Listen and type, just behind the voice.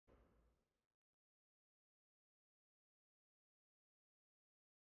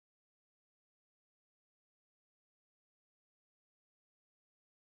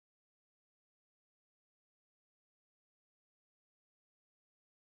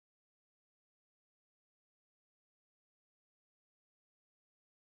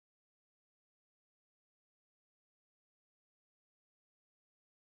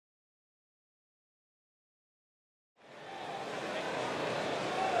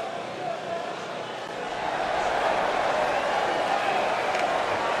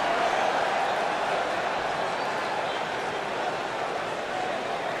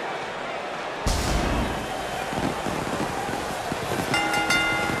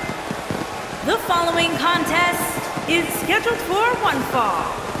The following contest is scheduled for one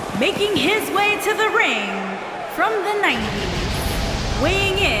fall. Making his way to the ring from the 90s,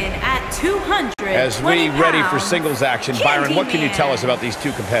 weighing in at 200 As we ready for singles action, Byron, what can you tell us about these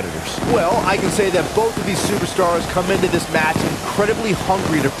two competitors? Well, I can say that both of these superstars come into this match incredibly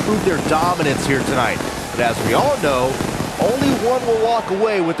hungry to prove their dominance here tonight. But as we all know, only one will walk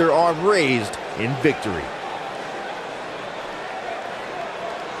away with their arm raised in victory.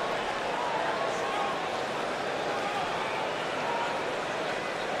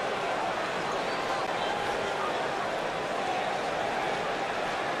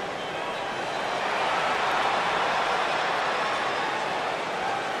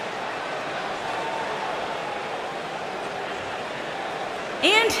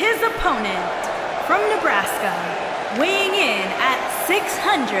 And his opponent from Nebraska, weighing in at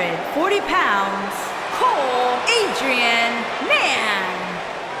 640 pounds, Kool-Aid.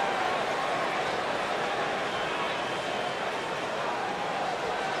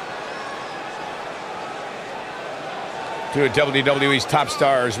 Two of WWE's top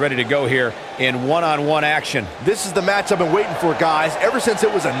stars ready to go here in one-on-one action. This is the match I've been waiting for, guys. Ever since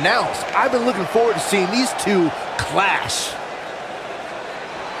it was announced, I've been looking forward to seeing these two clash.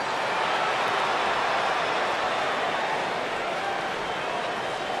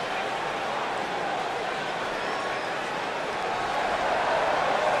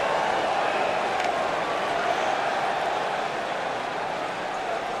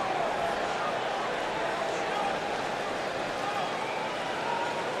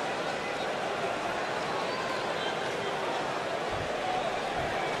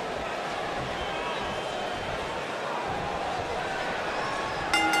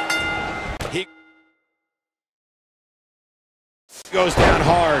 He goes down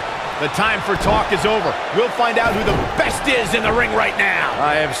hard. The time for talk is over. We'll find out who the best is in the ring right now.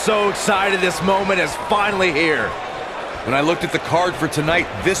 I am so excited this moment is finally here. When I looked at the card for tonight,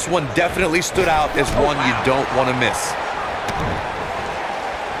 this one definitely stood out as one you don't want to miss.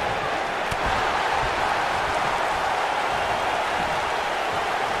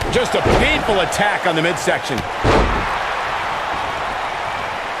 Just a painful attack on the midsection.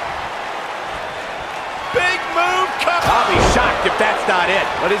 I'll be shocked if that's not it.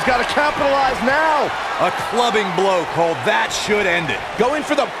 But he's got to capitalize now. A clubbing blow called that should end it. Going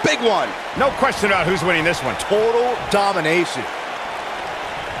for the big one. No question about who's winning this one. Total domination.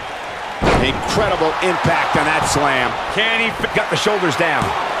 Incredible impact on that slam. Can he got the shoulders down?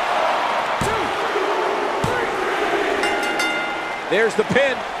 There's the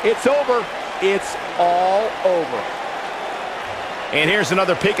pin. It's over. It's all over. And here's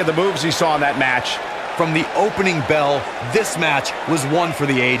another peek at the moves he saw in that match. From the opening bell, this match was one for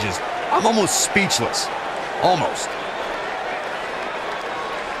the ages. I'm almost speechless. Almost.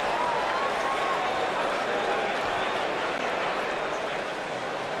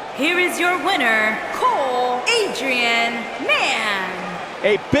 Here is your winner, Kool-Aid.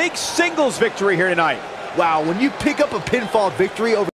 A big singles victory here tonight. Wow, when you pick up a pinfall victory over